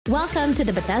Welcome to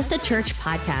the Bethesda Church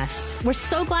Podcast. We're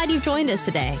so glad you've joined us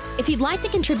today. If you'd like to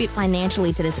contribute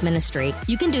financially to this ministry,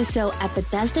 you can do so at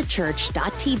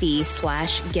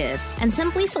BethesdaChurch.tv/give and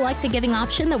simply select the giving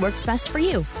option that works best for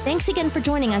you. Thanks again for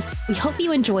joining us. We hope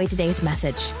you enjoy today's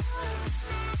message.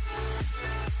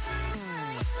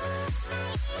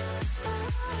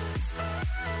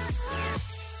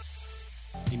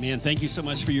 Amen. Thank you so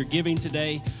much for your giving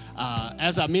today.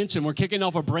 As I mentioned, we're kicking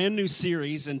off a brand new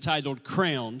series entitled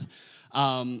Crowned.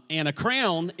 And a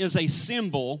crown is a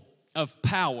symbol of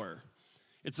power.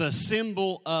 It's a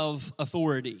symbol of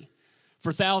authority.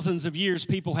 For thousands of years,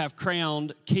 people have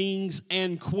crowned kings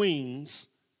and queens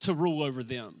to rule over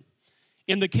them.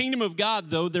 In the kingdom of God,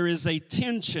 though, there is a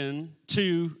tension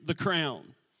to the crown.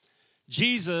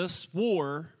 Jesus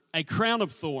wore a crown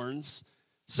of thorns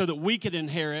so that we could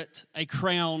inherit a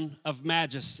crown of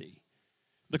majesty.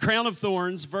 The crown of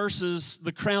thorns versus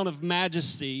the crown of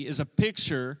majesty is a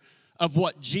picture of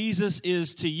what Jesus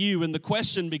is to you. And the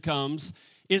question becomes,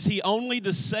 is he only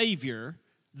the Savior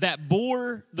that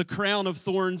bore the crown of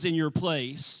thorns in your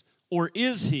place, or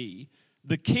is he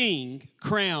the King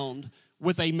crowned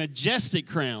with a majestic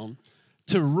crown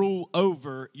to rule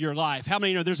over your life? How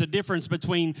many know there's a difference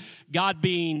between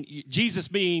Jesus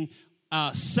being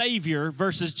Savior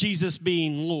versus Jesus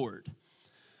being Lord?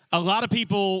 A lot of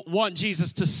people want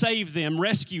Jesus to save them,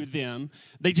 rescue them.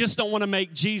 They just don't want to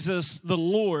make Jesus the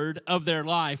Lord of their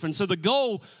life. And so the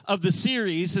goal of the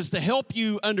series is to help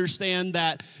you understand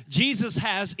that Jesus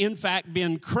has, in fact,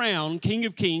 been crowned King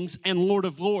of Kings and Lord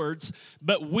of Lords,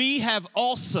 but we have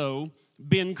also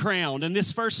been crowned. In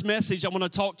this first message, I want to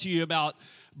talk to you about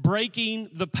breaking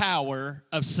the power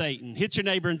of Satan. Hit your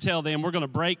neighbor and tell them we're going to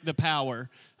break the power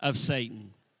of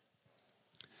Satan.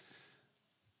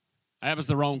 That was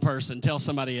the wrong person. Tell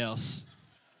somebody else.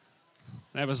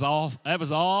 That was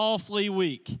awfully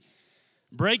weak.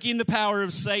 Breaking the power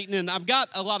of Satan. And I've got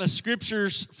a lot of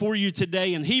scriptures for you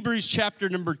today. In Hebrews chapter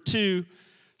number 2,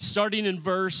 starting in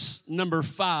verse number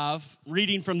 5,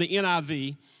 reading from the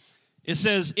NIV, it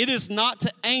says, "It is not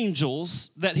to angels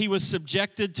that he was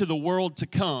subjected to the world to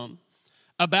come,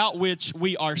 about which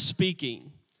we are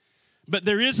speaking. But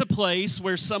there is a place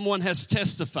where someone has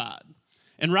testified."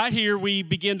 And right here we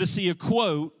begin to see a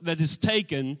quote that is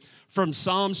taken from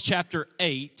Psalms chapter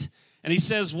 8. And he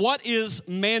says, "What is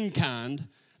mankind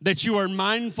that you are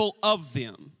mindful of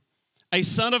them? A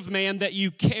son of man that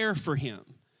you care for him.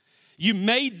 You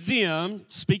made them,"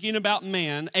 speaking about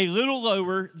man, "a little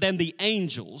lower than the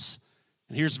angels."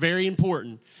 And here's very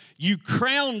important. "You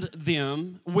crowned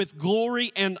them with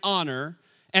glory and honor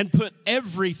and put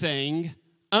everything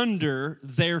under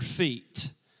their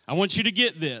feet." I want you to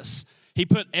get this. He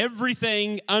put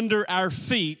everything under our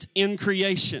feet in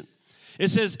creation. It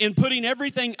says, in putting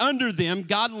everything under them,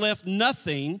 God left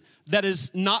nothing that is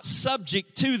not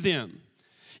subject to them.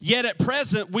 Yet at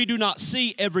present, we do not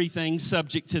see everything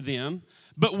subject to them,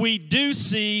 but we do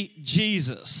see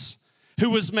Jesus, who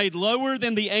was made lower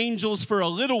than the angels for a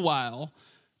little while,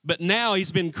 but now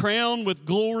he's been crowned with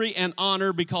glory and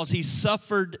honor because he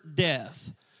suffered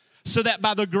death, so that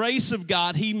by the grace of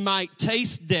God, he might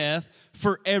taste death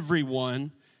for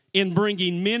everyone in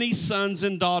bringing many sons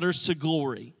and daughters to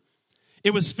glory.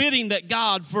 It was fitting that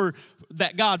God, for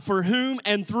whom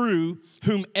and through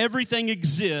whom everything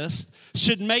exists,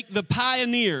 should make the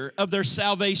pioneer of their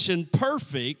salvation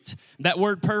perfect. That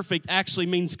word perfect actually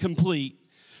means complete.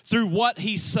 Through what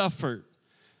he suffered.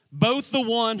 Both the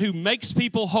one who makes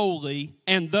people holy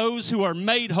and those who are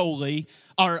made holy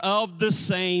are of the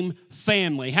same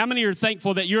family. How many are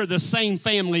thankful that you're the same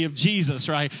family of Jesus,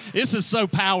 right? This is so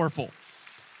powerful.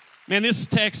 Man, this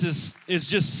text is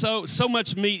just so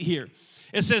much meat here.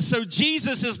 It says, "So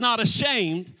Jesus is not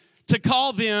ashamed to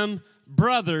call them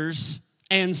brothers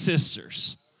and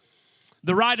sisters."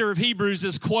 The writer of Hebrews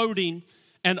is quoting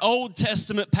an Old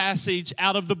Testament passage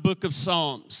out of the book of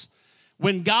Psalms.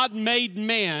 When God made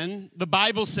man, the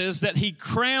Bible says that he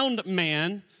crowned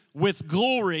man with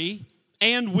glory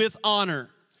and with honor.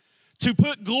 To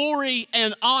put glory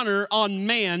and honor on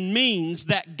man means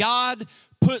that God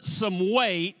put some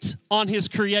weight on his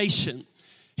creation.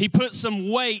 He put some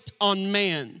weight on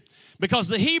man. Because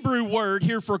the Hebrew word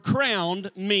here for crowned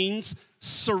means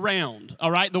surround, all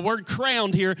right? The word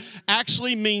crowned here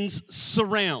actually means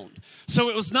surround. So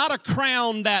it was not a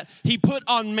crown that he put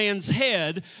on man's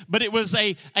head, but it was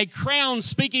a crown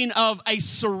speaking of a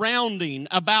surrounding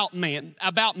about man,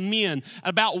 about men,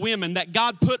 about women, that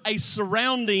God put a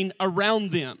surrounding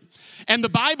around them. And the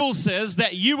Bible says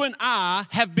that you and I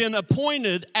have been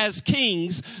appointed as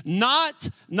kings, not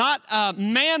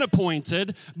man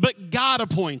appointed, but God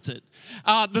appointed.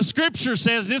 The scripture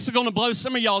says, this is going to blow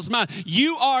some of y'all's mind.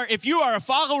 If you are a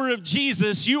follower of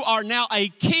Jesus, you are now a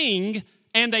king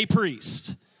and a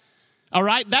priest. All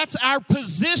right, that's our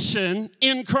position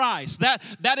in Christ.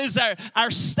 That is our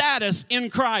status in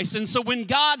Christ. And so when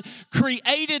God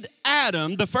created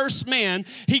Adam, the first man,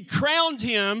 he crowned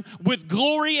him with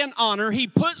glory and honor. He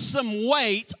put some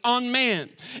weight on man.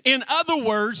 In other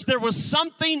words, there was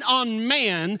something on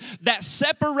man that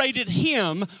separated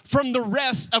him from the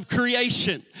rest of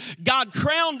creation. God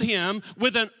crowned him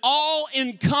with an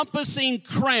all-encompassing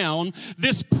crown.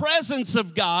 This presence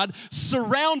of God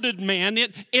surrounded man.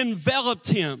 It enveloped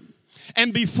him.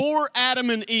 And before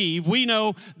Adam and Eve, we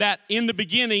know that in the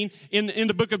beginning, in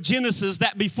the book of Genesis,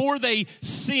 that before they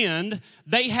sinned,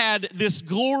 they had this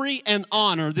glory and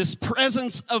honor, this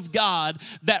presence of God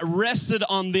that rested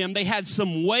on them. They had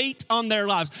some weight on their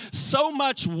lives, so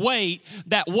much weight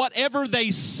that whatever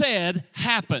they said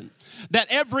happened, that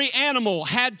every animal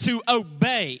had to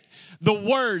obey the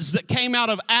words that came out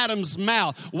of Adam's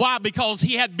mouth. Why? Because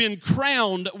he had been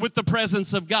crowned with the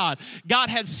presence of God. God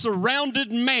had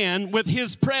surrounded man with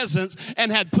his presence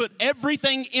and had put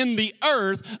everything in the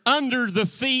earth under the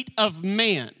feet of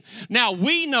man. Now,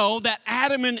 we know that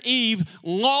Adam and Eve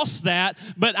lost that,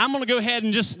 but I'm going to go ahead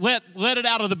and just let it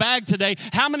out of the bag today.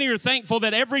 How many are thankful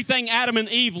that everything Adam and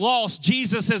Eve lost,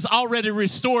 Jesus has already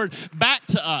restored back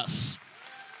to us?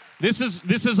 This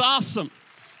is awesome.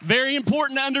 Very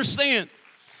important to understand.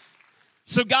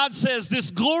 So God says, this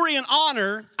glory and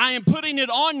honor, I am putting it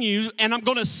on you, and I'm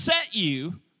going to set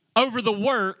you over the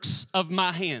works of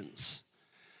my hands.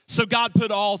 So God put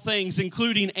all things,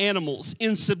 including animals,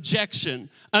 in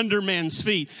subjection under man's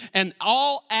feet. And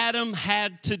all Adam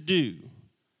had to do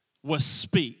was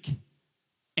speak,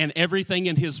 and everything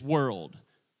in his world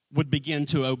would begin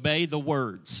to obey the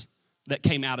words that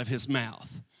came out of his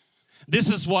mouth.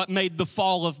 This is what made the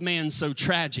fall of man so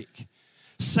tragic.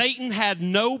 Satan had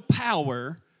no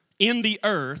power in the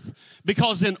earth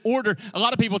because a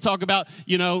lot of people talk about,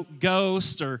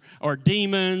 ghosts or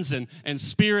demons and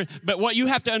spirit. But what you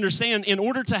have to understand, in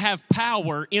order to have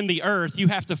power in the earth, you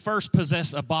have to first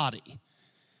possess a body.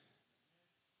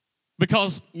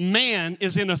 Because man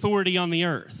is in authority on the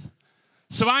earth.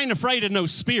 So I ain't afraid of no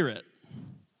spirit.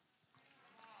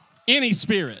 Any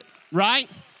spirit, right?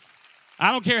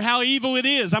 I don't care how evil it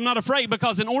is. I'm not afraid,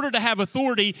 because in order to have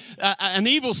authority, an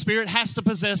evil spirit has to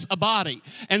possess a body.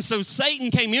 And so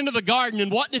Satan came into the garden,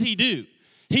 and what did he do?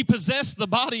 He possessed the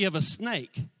body of a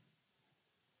snake.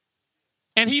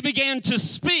 And he began to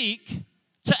speak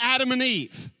to Adam and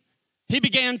Eve. He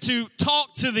began to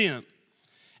talk to them.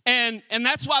 And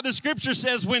that's why the scripture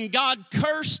says when God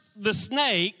cursed the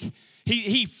snake,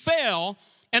 he fell,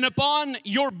 and upon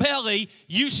your belly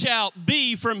you shall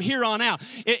be from here on out.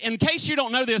 In case you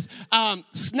don't know this,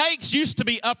 snakes used to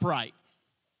be upright.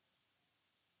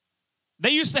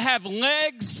 They used to have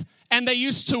legs, and they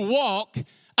used to walk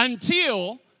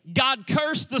until God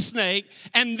cursed the snake.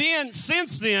 And then,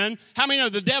 since then, how many know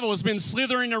the devil has been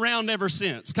slithering around ever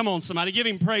since? Come on, somebody, give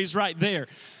him praise right there.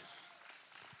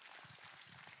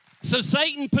 So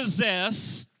Satan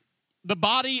possessed the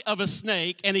body of a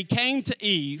snake, and he came to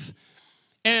Eve.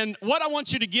 And what I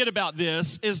want you to get about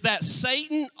this is that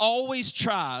Satan always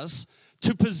tries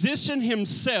to position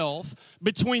himself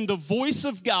between the voice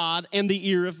of God and the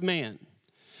ear of man.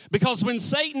 Because when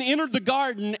Satan entered the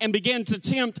garden and began to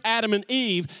tempt Adam and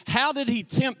Eve, how did he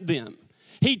tempt them?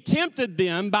 He tempted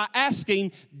them by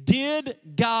asking, did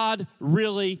God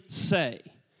really say?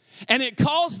 And it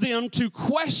caused them to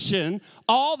question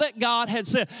all that God had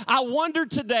said. I wonder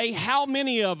today how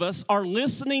many of us are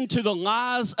listening to the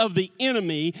lies of the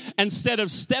enemy instead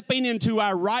of stepping into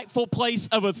our rightful place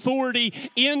of authority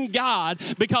in God,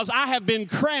 because I have been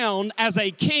crowned as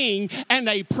a king and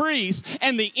a priest,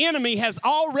 and the enemy has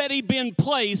already been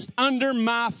placed under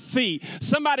my feet.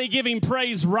 Somebody give him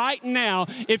praise right now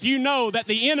if you know that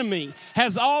the enemy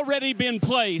has already been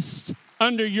placed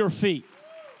under your feet.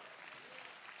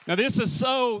 Now, this is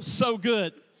so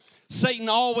good. Satan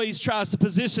always tries to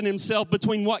position himself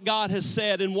between what God has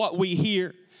said and what we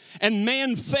hear. And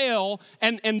man fell,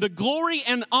 and the glory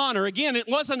and honor, again, it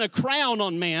wasn't a crown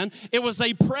on man, it was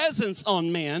a presence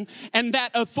on man. And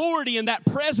that authority and that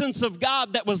presence of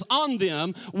God that was on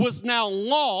them was now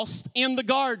lost in the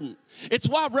garden. It's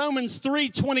why Romans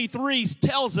 3:23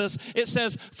 tells us, it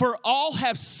says, for all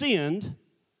have sinned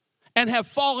and have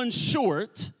fallen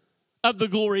short of the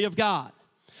glory of God.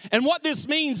 And what this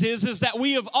means is that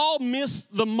we have all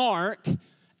missed the mark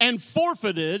and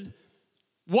forfeited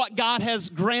what God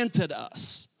has granted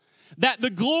us. That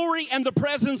the glory and the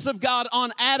presence of God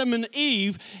on Adam and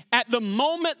Eve, at the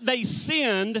moment they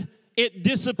sinned, it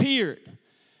disappeared.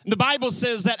 The Bible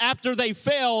says that after they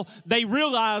fell, they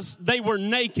realized they were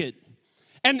naked.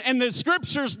 And the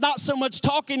scripture's not so much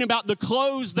talking about the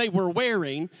clothes they were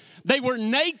wearing. They were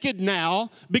naked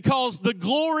now because the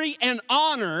glory and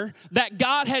honor that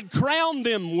God had crowned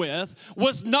them with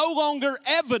was no longer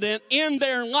evident in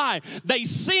their life. They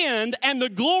sinned and the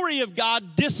glory of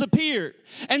God disappeared.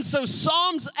 And so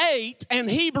Psalms 8 and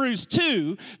Hebrews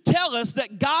 2 tell us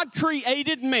that God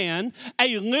created man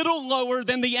a little lower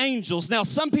than the angels. Now,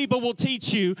 some people will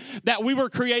teach you that we were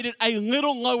created a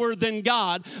little lower than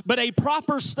God, but a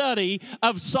proper study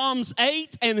of Psalms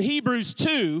 8 and Hebrews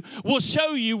 2 will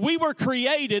show you we were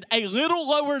created a little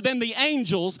lower than the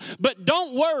angels, but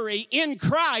don't worry, in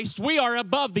Christ we are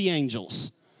above the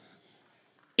angels.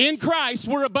 In Christ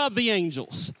we're above the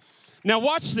angels. Now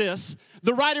watch this.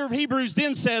 The writer of Hebrews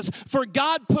then says, for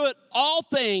God put all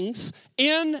things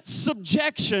in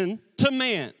subjection to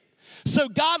man. So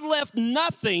God left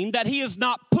nothing that he has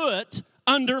not put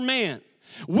under man.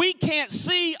 We can't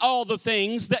see all the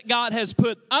things that God has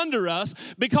put under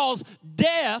us because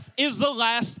death is the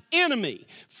last enemy.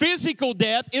 Physical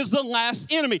death is the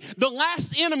last enemy. The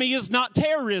last enemy is not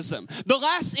terrorism. The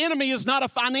last enemy is not a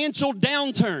financial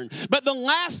downturn. But the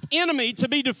last enemy to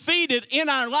be defeated in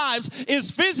our lives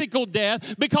is physical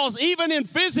death, because even in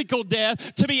physical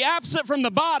death, to be absent from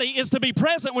the body is to be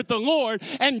present with the Lord.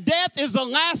 And death is the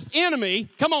last enemy.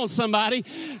 Come on, somebody.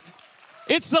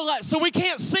 So we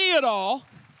can't see it all.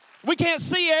 We can't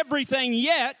see everything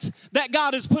yet that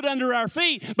God has put under our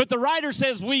feet, but the writer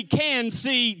says we can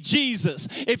see Jesus.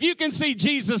 If you can see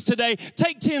Jesus today,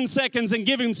 take 10 seconds and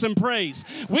give him some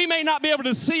praise. We may not be able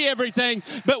to see everything,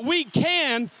 but we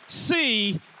can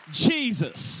see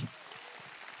Jesus.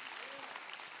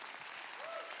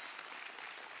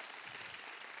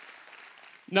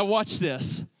 Now watch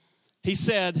this. He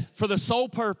said, for the sole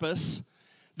purpose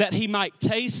that he might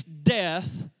taste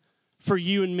death for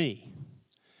you and me.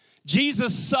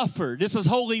 Jesus suffered. This is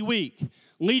Holy Week,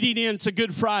 leading into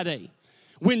Good Friday,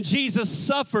 when Jesus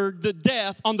suffered the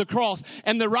death on the cross.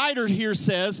 And the writer here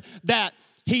says that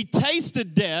he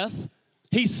tasted death,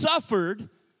 he suffered,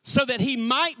 so that he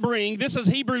might bring, this is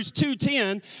Hebrews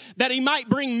 2:10, that he might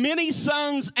bring many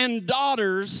sons and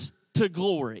daughters to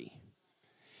glory.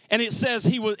 And it says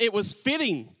it was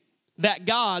fitting that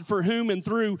God, for whom and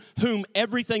through whom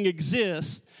everything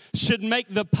exists, should make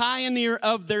the pioneer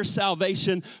of their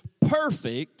salvation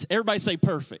perfect. Everybody say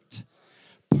perfect.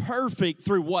 Perfect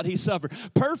through what he suffered.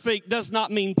 Perfect does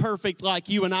not mean perfect like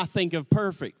you and I think of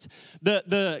perfect.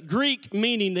 The Greek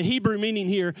meaning, the Hebrew meaning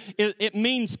here, it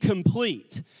means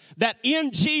complete. That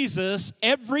in Jesus,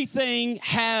 everything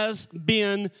has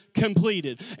been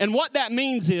completed. And what that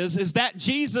means is that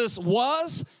Jesus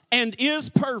was and is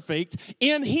perfect.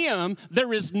 In him,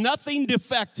 there is nothing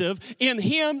defective. In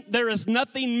him, there is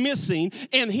nothing missing.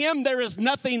 In him, there is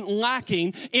nothing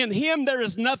lacking. In him, there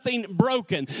is nothing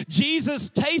broken. Jesus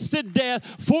tasted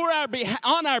death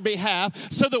on our behalf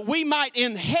so that we might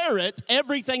inherit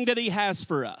everything that he has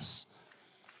for us.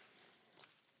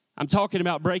 I'm talking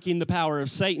about breaking the power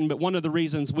of Satan, but one of the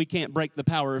reasons we can't break the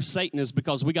power of Satan is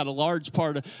because we got a large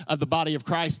part of the body of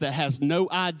Christ that has no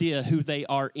idea who they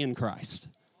are in Christ.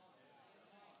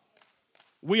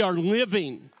 We are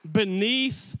living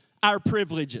beneath our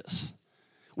privileges.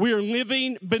 We are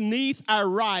living beneath our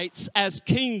rights as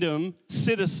kingdom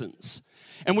citizens.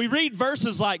 And we read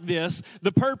verses like this.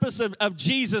 The purpose of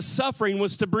Jesus' suffering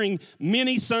was to bring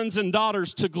many sons and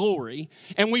daughters to glory.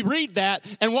 And we read that,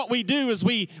 and what we do is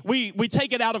we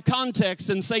take it out of context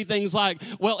and say things like,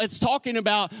 well, it's talking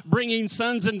about bringing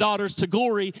sons and daughters to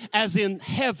glory as in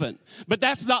heaven. But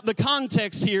that's not the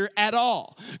context here at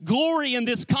all. Glory in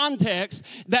this context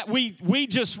that we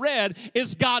just read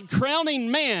is God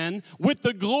crowning man with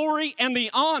the glory and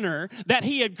the honor that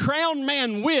he had crowned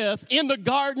man with in the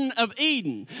Garden of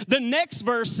Eden. The next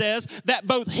verse says that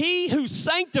both he who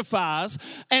sanctifies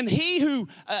and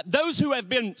those who have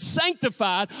been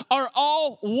sanctified are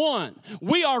all one.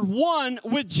 We are one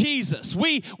with Jesus.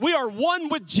 We are one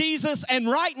with Jesus, and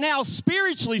right now,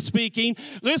 spiritually speaking,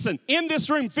 listen, in this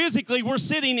room physically, we're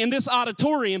sitting in this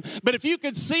auditorium, but if you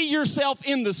could see yourself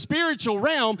in the spiritual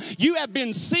realm, you have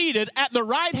been seated at the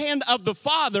right hand of the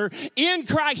Father in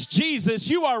Christ Jesus.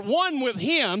 You are one with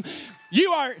him.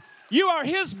 You are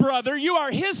his brother. You are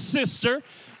his sister.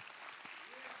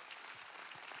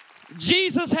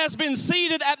 Jesus has been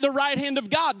seated at the right hand of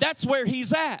God. That's where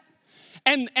he's at.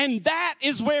 And that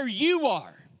is where you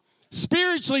are.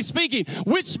 spiritually speaking,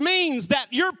 which means that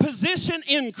your position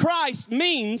in Christ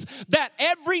means that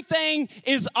everything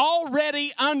is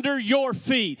already under your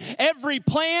feet. Every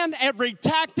plan, every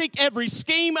tactic, every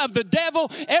scheme of the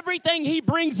devil, everything he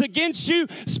brings against you,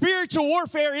 spiritual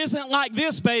warfare isn't like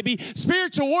this, baby.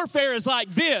 Spiritual warfare is like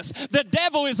this. The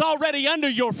devil is already under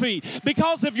your feet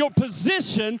because of your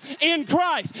position in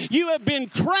Christ. You have been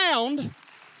crowned,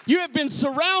 you have been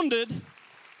surrounded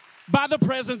by the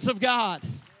presence of God.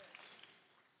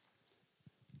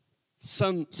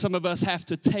 Some of us have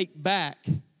to take back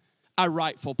our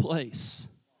rightful place.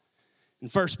 In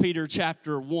 1 Peter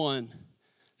chapter 1,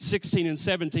 16 and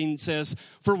 17 says,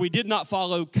 "For we did not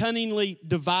follow cunningly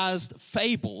devised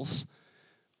fables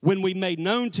when we made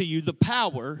known to you the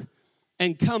power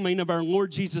and coming of our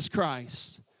Lord Jesus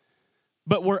Christ,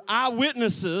 but were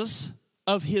eyewitnesses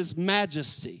of his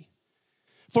majesty.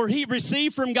 For he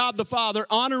received from God the Father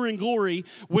honor and glory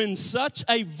when such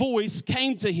a voice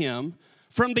came to him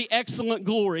from the excellent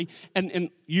glory." And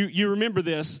you remember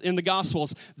this in the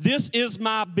Gospels. "This is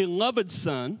my beloved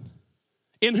Son,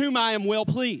 in whom I am well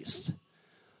pleased."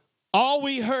 All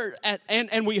we heard,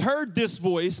 and we heard this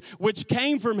voice which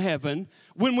came from heaven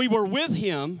when we were with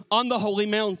him on the holy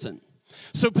mountain.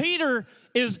 So Peter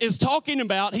is talking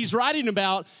about, he's writing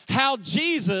about how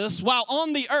Jesus, while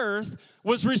on the earth,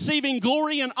 was receiving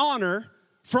glory and honor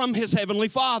from his heavenly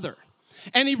Father.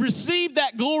 And he received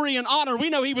that glory and honor. We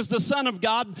know he was the Son of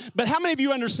God, but how many of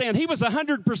you understand he was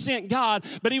 100% God,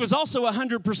 but he was also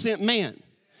 100% man?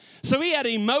 So he had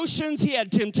emotions, he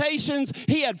had temptations,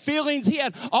 he had feelings, he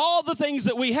had all the things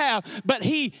that we have, but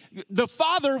the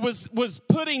Father was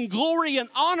putting glory and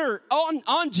honor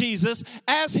on Jesus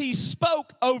as he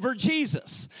spoke over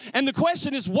Jesus. And the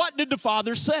question is, what did the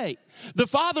Father say? The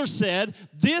Father said,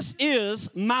 "This is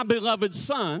my beloved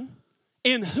Son,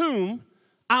 in whom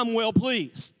I'm well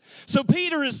pleased." So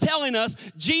Peter is telling us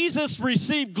Jesus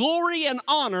received glory and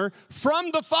honor from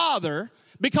the Father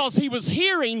because he was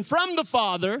hearing from the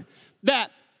Father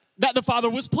that the Father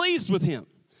was pleased with him,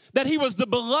 that he was the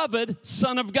beloved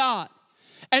Son of God.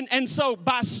 And so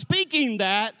by speaking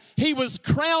that, he was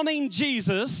crowning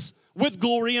Jesus with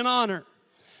glory and honor.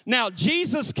 Now,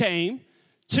 Jesus came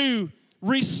to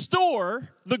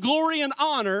restore the glory and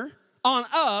honor on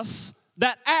us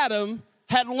that Adam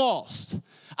had lost.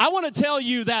 I want to tell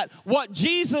you that what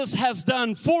Jesus has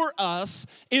done for us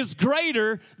is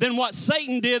greater than what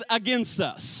Satan did against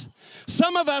us.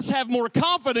 Some of us have more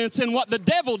confidence in what the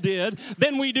devil did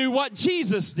than we do what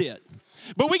Jesus did.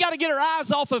 But we got to get our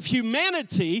eyes off of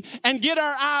humanity and get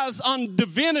our eyes on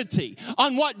divinity,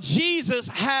 on what Jesus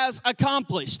has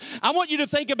accomplished. I want you to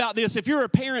think about this. If you're a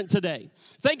parent today,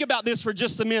 think about this for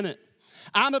just a minute.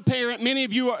 I'm a parent. Many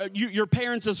of you are you're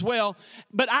parents as well.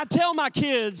 But I tell my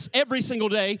kids every single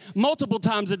day, multiple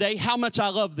times a day, how much I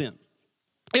love them.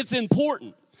 It's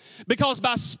important because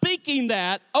by speaking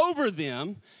that over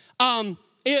them,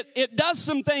 it does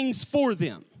some things for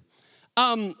them.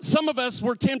 Some of us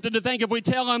were tempted to think if we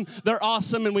tell them they're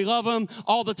awesome and we love them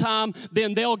all the time,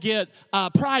 then they'll get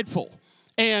prideful.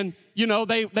 And, you know,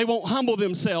 they won't humble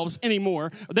themselves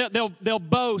anymore. They'll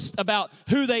boast about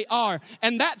who they are.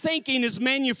 And that thinking is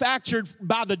manufactured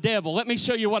by the devil. Let me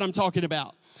show you what I'm talking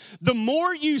about. The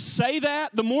more you say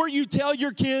that, the more you tell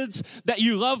your kids that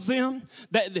you love them,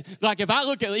 that, like if I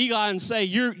look at Eli and say,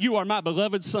 you are my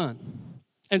beloved son,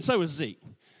 and so is Zeke,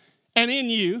 and in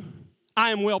you,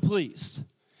 I am well pleased.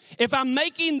 If I'm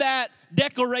making that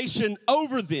declaration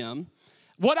over them,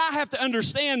 what I have to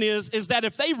understand is that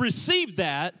if they receive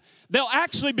that, they'll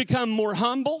actually become more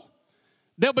humble,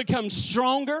 they'll become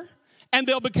stronger, and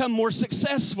they'll become more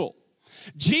successful.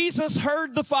 Jesus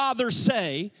heard the Father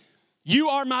say, "You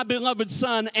are my beloved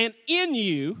Son, and in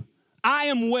you I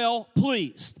am well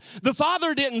pleased." The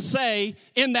Father didn't say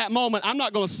in that moment, I'm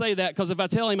not going to say that because if I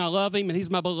tell him I love him and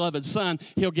he's my beloved Son,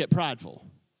 he'll get prideful.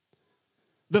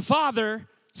 The Father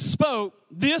spoke,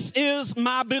 "This is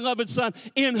my beloved Son,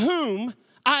 in whom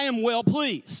I am well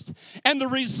pleased." And the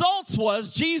results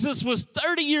was Jesus was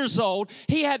 30 years old.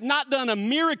 He had not done a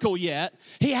miracle yet.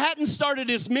 He hadn't started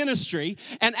his ministry.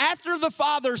 And after the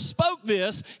Father spoke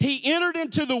this, he entered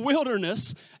into the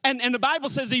wilderness. And the Bible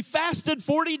says he fasted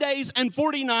 40 days and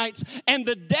 40 nights. And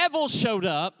the devil showed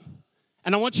up.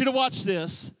 And I want you to watch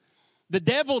this. The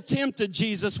devil tempted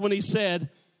Jesus when he said,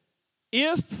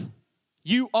 "If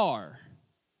you are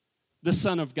the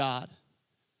Son of God,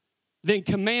 then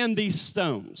command these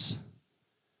stones."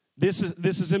 This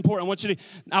is important.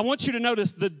 I want you to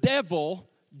notice the devil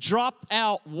dropped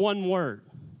out one word.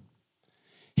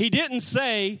 He didn't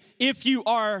say, "If you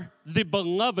are the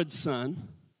beloved Son."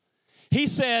 He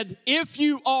said, "If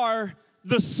you are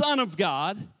the Son of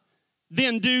God,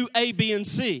 then do A, B, and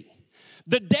C.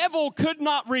 The devil could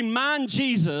not remind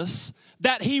Jesus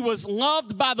that he was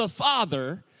loved by the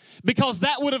Father because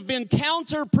that would have been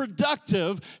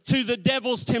counterproductive to the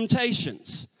devil's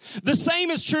temptations. The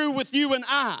same is true with you and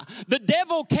I. The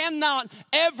devil cannot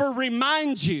ever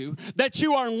remind you that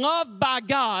you are loved by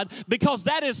God because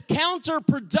that is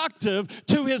counterproductive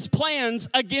to his plans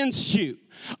against you.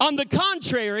 On the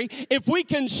contrary, if we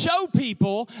can show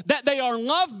people that they are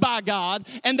loved by God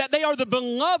and that they are the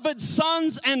beloved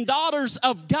sons and daughters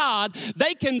of God,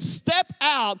 they can step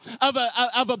out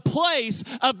of a place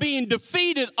of being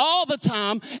defeated all the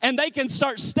time, and they can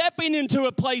start stepping into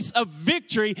a place of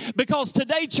victory, because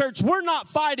today, church, we're not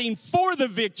fighting for the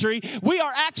victory. We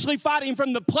are actually fighting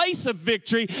from the place of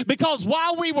victory, because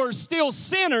while we were still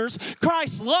sinners,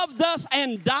 Christ loved us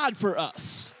and died for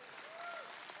us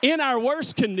in our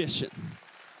worst condition.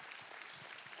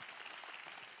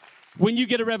 When you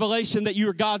get a revelation that you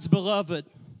are God's beloved,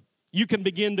 you can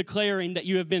begin declaring that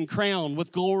you have been crowned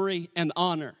with glory and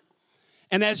honor.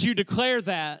 And as you declare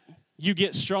that, you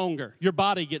get stronger. Your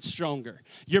body gets stronger.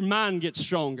 Your mind gets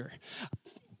stronger.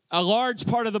 A large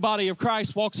part of the body of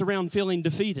Christ walks around feeling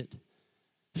defeated,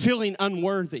 feeling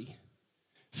unworthy,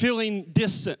 feeling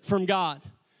distant from God,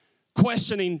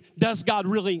 questioning, does God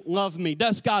really love me?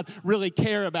 Does God really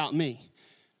care about me?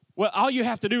 Well, all you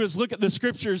have to do is look at the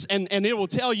scriptures, and it will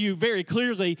tell you very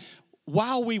clearly,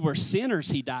 while we were sinners,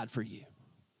 he died for you.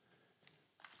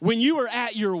 When you were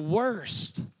at your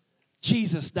worst,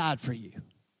 Jesus died for you.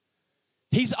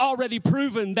 He's already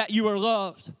proven that you are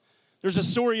loved. There's a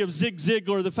story of Zig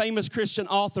Ziglar, the famous Christian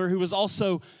author who was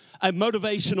also a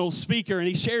motivational speaker, and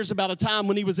he shares about a time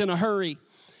when he was in a hurry.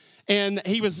 And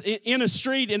he was in a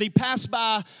street, and he passed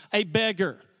by a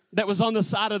beggar that was on the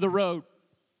side of the road.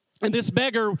 And this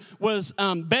beggar was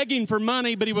begging for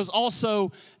money, but he was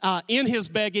also in his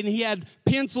begging. He had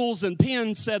pencils and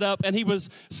pens set up, and he was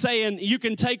saying, you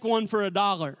can take one for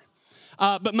 $1.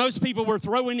 But most people were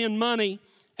throwing in money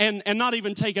and not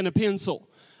even taking a pencil.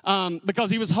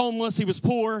 Because he was homeless, he was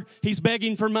poor, he's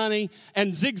begging for money.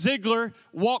 And Zig Ziglar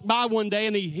walked by one day,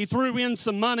 and he threw in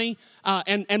some money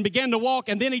and began to walk.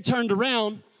 And then he turned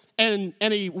around and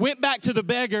he went back to the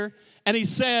beggar, and he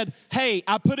said, hey,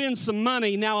 I put in some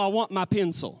money, now I want my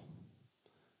pencil.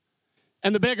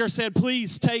 And the beggar said,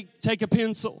 please take a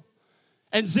pencil.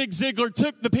 And Zig Ziglar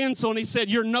took the pencil, and he said,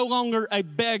 you're no longer a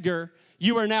beggar,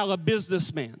 you are now a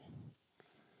businessman.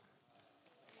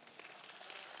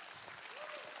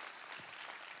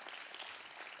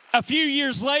 A few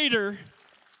years later,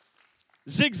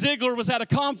 Zig Ziglar was at a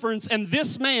conference, and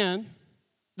this man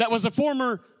that was a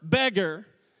former beggar,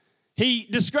 he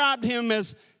described him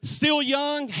as still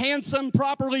young, handsome,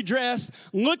 properly dressed,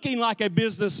 looking like a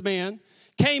businessman,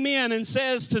 came in and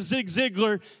says to Zig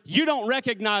Ziglar, you don't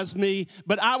recognize me,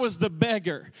 but I was the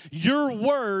beggar. Your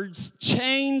words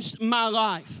changed my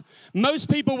life. Most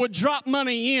people would drop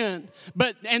money in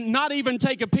and not even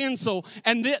take a pencil,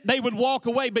 and they would walk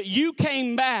away. But you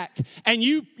came back and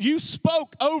you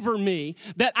spoke over me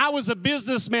that I was a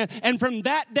businessman. And from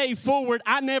that day forward,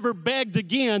 I never begged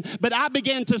again, but I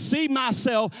began to see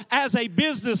myself as a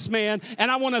businessman.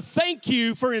 And I want to thank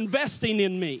you for investing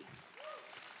in me.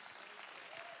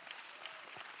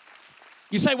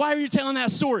 You say, why are you telling that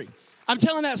story? I'm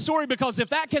telling that story because if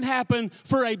that can happen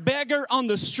for a beggar on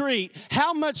the street,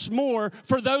 how much more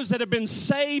for those that have been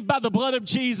saved by the blood of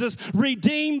Jesus,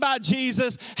 redeemed by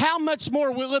Jesus, how much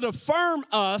more will it affirm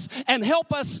us and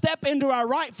help us step into our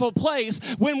rightful place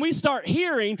when we start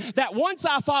hearing that once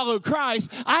I follow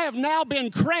Christ, I have now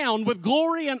been crowned with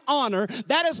glory and honor.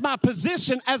 That is my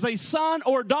position as a son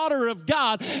or daughter of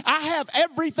God. I have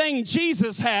everything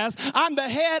Jesus has. I'm the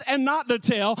head and not the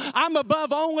tail. I'm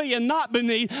above only and not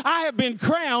beneath. I have been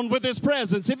crowned with his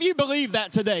presence. If you believe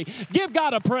that today, give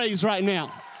God a praise right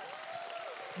now.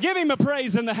 Give him a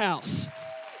praise in the house.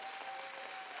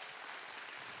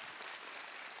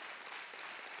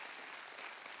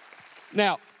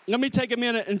 Now, let me take a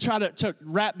minute and try to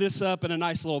wrap this up in a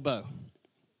nice little bow.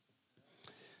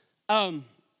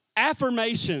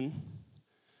 Affirmation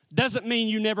doesn't mean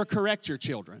you never correct your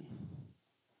children.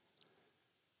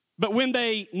 But when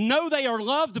they know they are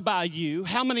loved by you,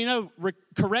 how many know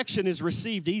correction is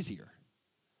received easier?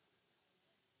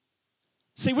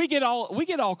 See, we get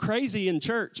all crazy in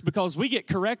church because we get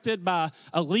corrected by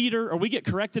a leader or we get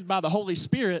corrected by the Holy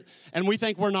Spirit and we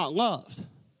think we're not loved.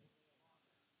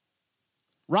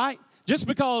 Right? Just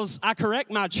because I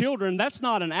correct my children, that's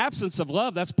not an absence of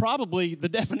love. That's probably the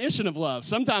definition of love.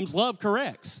 Sometimes love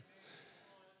corrects.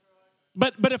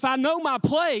 But if I know my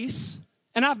place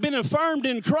and I've been affirmed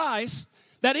in Christ,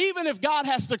 That even if God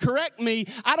has to correct me,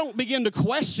 I don't begin to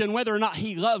question whether or not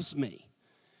he loves me.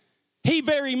 He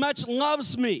very much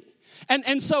loves me.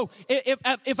 And so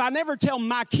if I never tell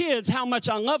my kids how much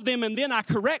I love them and then I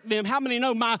correct them, how many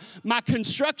know my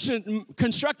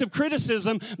constructive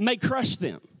criticism may crush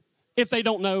them if they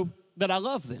don't know that I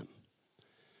love them?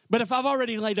 But if I've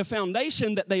already laid a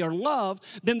foundation that they are loved,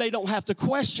 then they don't have to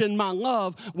question my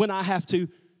love when I have to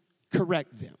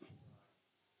correct them.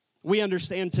 We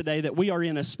understand today that we are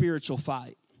in a spiritual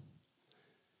fight.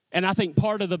 And I think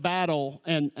part of the battle,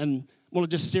 and I want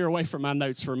to just steer away from my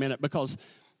notes for a minute because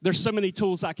there's so many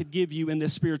tools I could give you in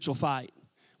this spiritual fight.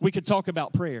 We could talk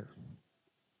about prayer,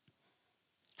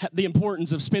 the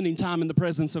importance of spending time in the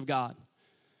presence of God.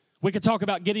 We could talk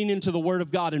about getting into the Word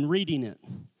of God and reading it.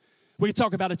 We could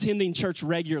talk about attending church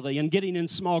regularly and getting in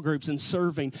small groups and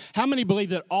serving. How many believe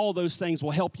that all those things will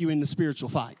help you in the spiritual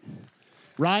fight?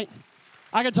 Right?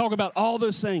 I could talk about all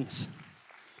those things.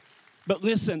 But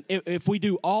listen, if we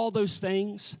do all those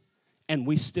things and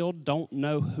we still don't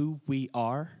know who we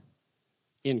are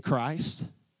in Christ,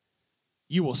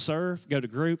 you will serve, go to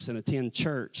groups, and attend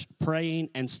church, praying,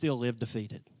 and still live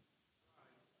defeated.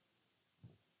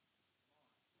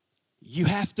 You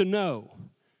have to know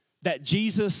that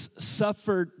Jesus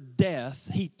suffered death.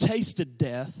 He tasted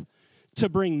death to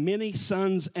bring many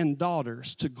sons and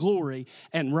daughters to glory.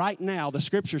 And right now, the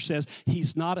scripture says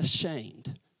he's not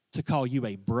ashamed to call you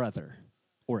a brother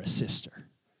or a sister.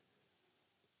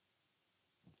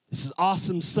 This is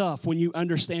awesome stuff when you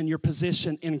understand your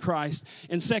position in Christ.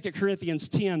 In 2 Corinthians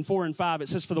 10, 4 and 5, it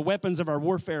says, "For the weapons of our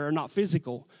warfare are not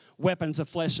physical, weapons of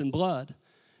flesh and blood,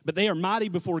 but they are mighty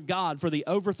before God for the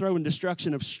overthrow and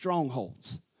destruction of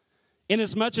strongholds.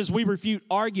 Inasmuch as we refute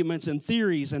arguments and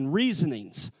theories and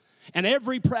reasonings, and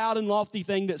every proud and lofty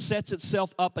thing that sets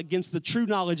itself up against the true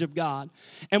knowledge of God,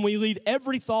 and we lead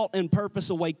every thought and purpose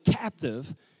away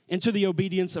captive into the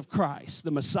obedience of Christ,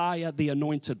 the Messiah, the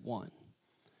Anointed One."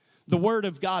 The Word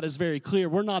of God is very clear.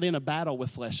 We're not in a battle with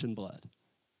flesh and blood.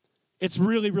 It's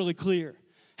really, really clear.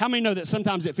 How many know that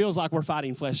sometimes it feels like we're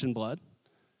fighting flesh and blood?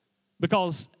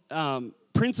 Because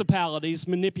principalities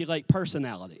manipulate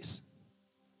personalities.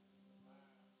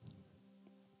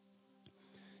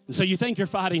 And so you think you're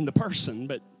fighting the person,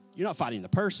 but you're not fighting the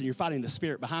person. You're fighting the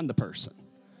spirit behind the person.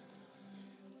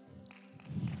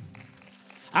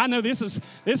 I know this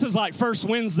is like First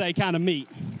Wednesday kind of meat.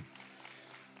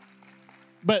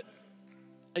 But,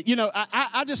 you know,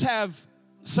 I just have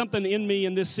something in me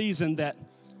in this season that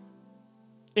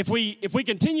if we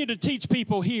continue to teach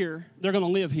people here, they're going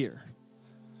to live here.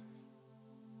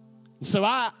 So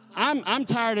I'm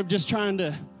tired of just trying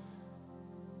to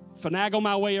finagle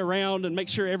my way around and make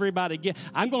sure everybody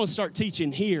I'm going to start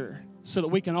teaching here so that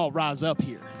we can all rise up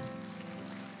here.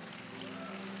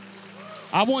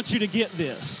 I want you to get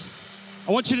this.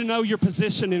 I want you to know your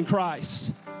position in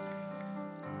Christ.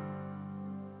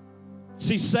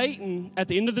 See, Satan, at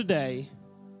the end of the day,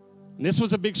 and this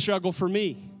was a big struggle for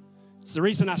me. It's the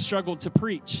reason I struggled to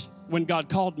preach when God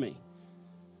called me.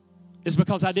 Is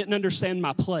because I didn't understand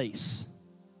my place.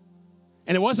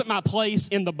 And it wasn't my place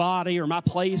in the body or my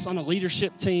place on a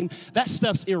leadership team. That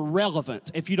stuff's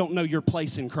irrelevant if you don't know your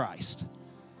place in Christ.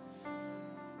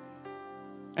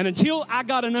 And until I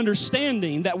got an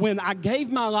understanding that when I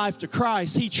gave my life to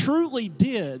Christ, He truly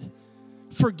did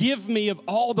forgive me of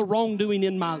all the wrongdoing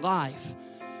in my life.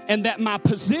 And that my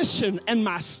position and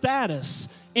my status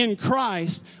in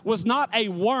Christ was not a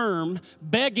worm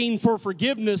begging for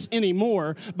forgiveness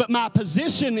anymore, but my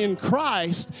position in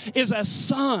Christ is a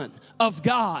son of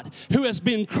God who has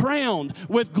been crowned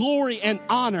with glory and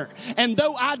honor. And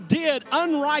though I did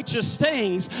unrighteous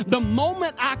things, the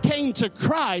moment I came to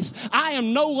Christ, I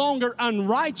am no longer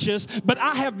unrighteous, but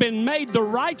I have been made the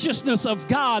righteousness of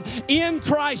God in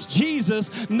Christ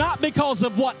Jesus, not because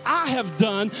of what I have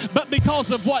done, but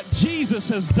because of what Jesus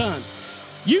has done.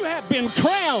 You have been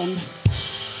crowned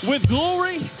with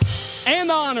glory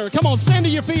and honor. Come on, stand to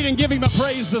your feet and give Him a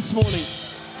praise this morning.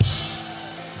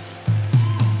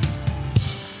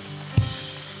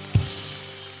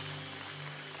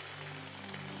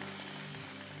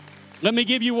 Let me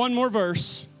give you one more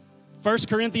verse. 1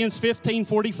 Corinthians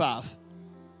 15:45.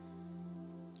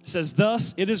 It says,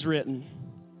 "Thus it is written,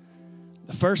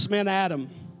 the first man Adam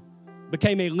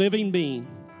became a living being,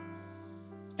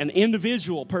 an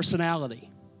individual personality.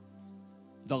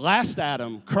 The last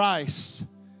Adam, Christ,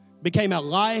 became a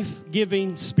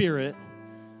life-giving spirit,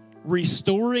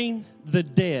 restoring the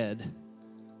dead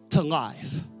to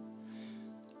life."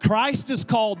 Christ is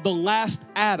called the last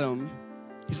Adam.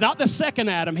 He's not the second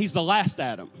Adam, He's the last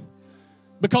Adam,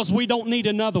 because we don't need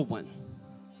another one.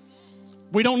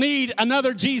 We don't need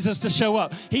another Jesus to show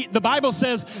up. The Bible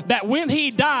says that when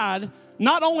he died,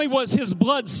 not only was his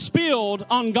blood spilled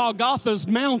on Golgotha's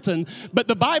mountain, but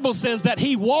the Bible says that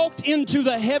he walked into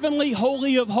the heavenly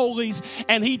holy of holies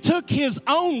and he took his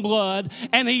own blood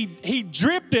and he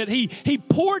dripped it, he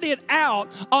poured it out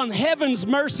on heaven's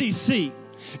mercy seat.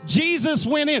 Jesus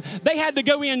went in. They had to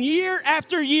go in year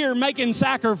after year making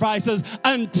sacrifices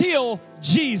until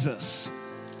Jesus.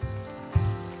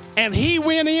 And he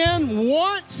went in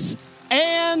once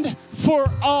and for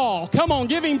all. Come on,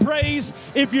 give him praise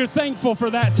if you're thankful for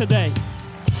that today.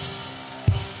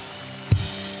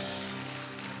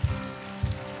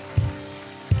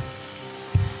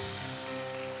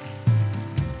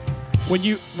 When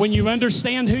you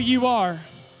understand who you are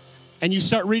and you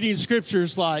start reading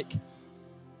scriptures like,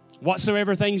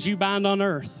 whatsoever things you bind on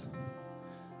earth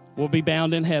will be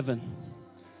bound in heaven.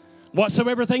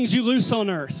 Whatsoever things you loose on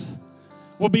earth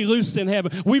will be loosed in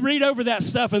heaven. We read over that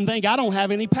stuff and think, I don't have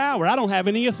any power. I don't have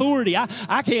any authority.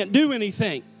 I can't do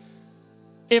anything.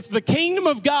 If the kingdom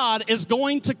of God is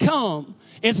going to come,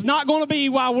 it's not going to be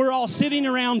while we're all sitting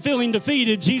around feeling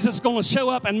defeated. Jesus is going to show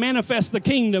up and manifest the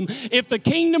kingdom. If the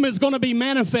kingdom is going to be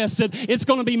manifested, it's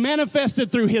going to be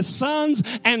manifested through his sons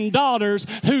and daughters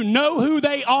who know who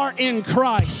they are in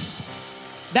Christ.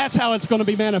 That's how it's going to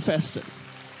be manifested.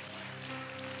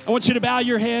 I want you to bow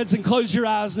your heads and close your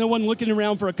eyes. No one looking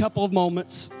around for a couple of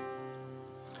moments.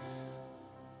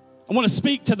 I want to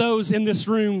speak to those in this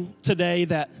room today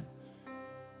that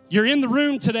you're in the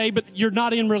room today, but you're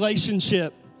not in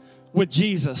relationship with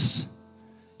Jesus.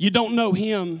 You don't know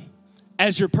him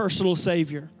as your personal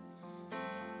Savior.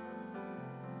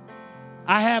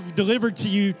 I have delivered to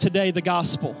you today the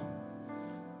gospel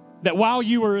that while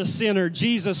you were a sinner,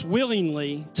 Jesus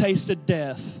willingly tasted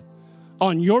death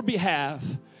on your behalf.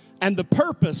 And the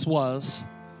purpose was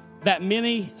that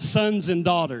many sons and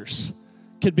daughters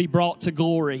could be brought to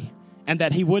glory and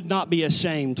that he would not be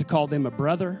ashamed to call them a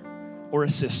brother or a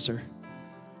sister.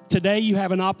 Today you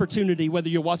have an opportunity, whether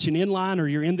you're watching online or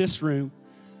you're in this room,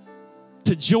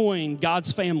 to join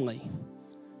God's family.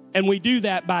 And we do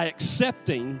that by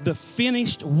accepting the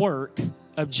finished work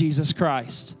of Jesus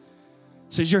Christ.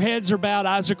 So as your heads are bowed,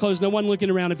 eyes are closed, no one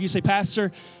looking around. If you say,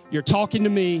 Pastor, you're talking to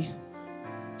me,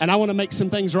 and I want to make some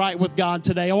things right with God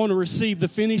today. I want to receive the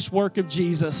finished work of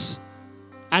Jesus.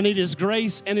 I need his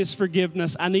grace and his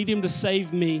forgiveness. I need him to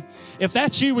save me. If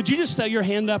that's you, would you just throw your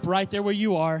hand up right there where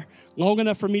you are, long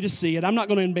enough for me to see it? I'm not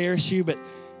going to embarrass you, but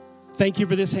thank you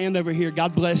for this hand over here.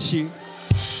 God bless you.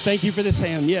 Thank you for this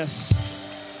hand. Yes.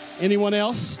 Anyone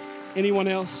else? Anyone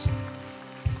else?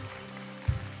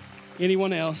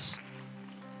 Anyone else?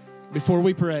 Before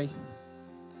we pray.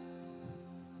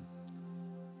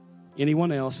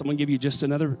 Anyone else? I'm going to give you just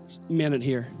another minute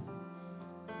here.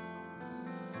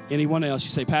 Anyone else?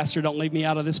 You say, Pastor, don't leave me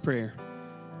out of this prayer.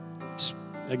 Just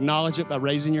acknowledge it by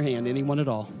raising your hand. Anyone at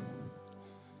all?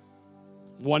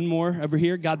 One more over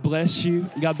here. God bless you.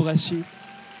 God bless you.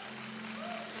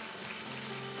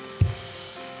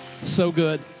 So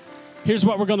good. Here's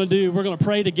what we're going to do. We're going to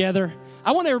pray together.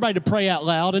 I want everybody to pray out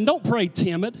loud, and don't pray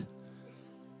timid.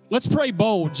 Let's pray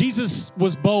bold. Jesus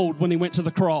was bold when he went to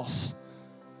the cross.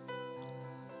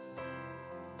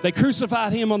 They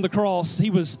crucified him on the cross. He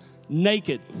was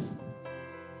naked.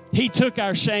 He took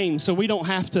our shame, so we don't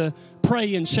have to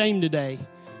pray in shame today.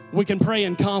 We can pray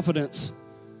in confidence.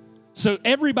 So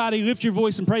everybody lift your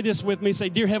voice and pray this with me. Say,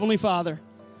 Dear Heavenly Father,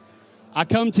 I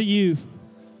come to you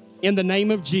in the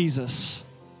name of Jesus.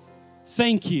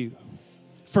 Thank you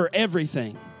for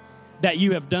everything that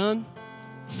you have done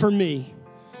for me.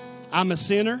 I'm a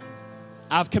sinner.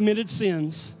 I've committed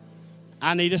sins.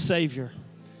 I need a Savior.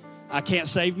 I can't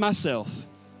save myself.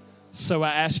 So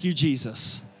I ask you,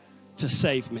 Jesus, to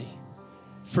save me,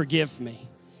 forgive me,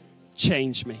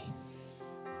 change me.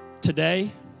 Today,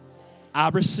 I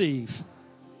receive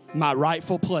my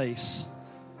rightful place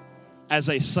as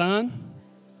a son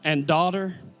and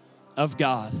daughter of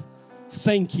God.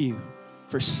 Thank you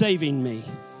for saving me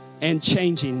and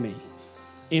changing me.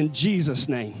 In Jesus'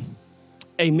 name,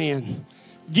 amen.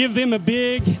 Give them a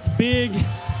big, big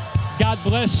God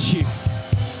bless you.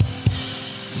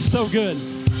 So good.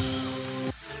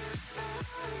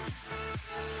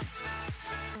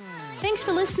 Thanks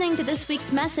for listening to this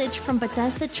week's message from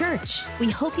Bethesda Church. We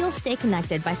hope you'll stay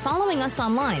connected by following us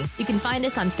online. You can find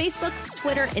us on Facebook,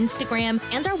 Twitter, Instagram,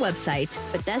 and our website,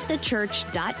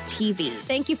 BethesdaChurch.tv.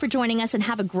 Thank you for joining us and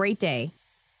have a great day.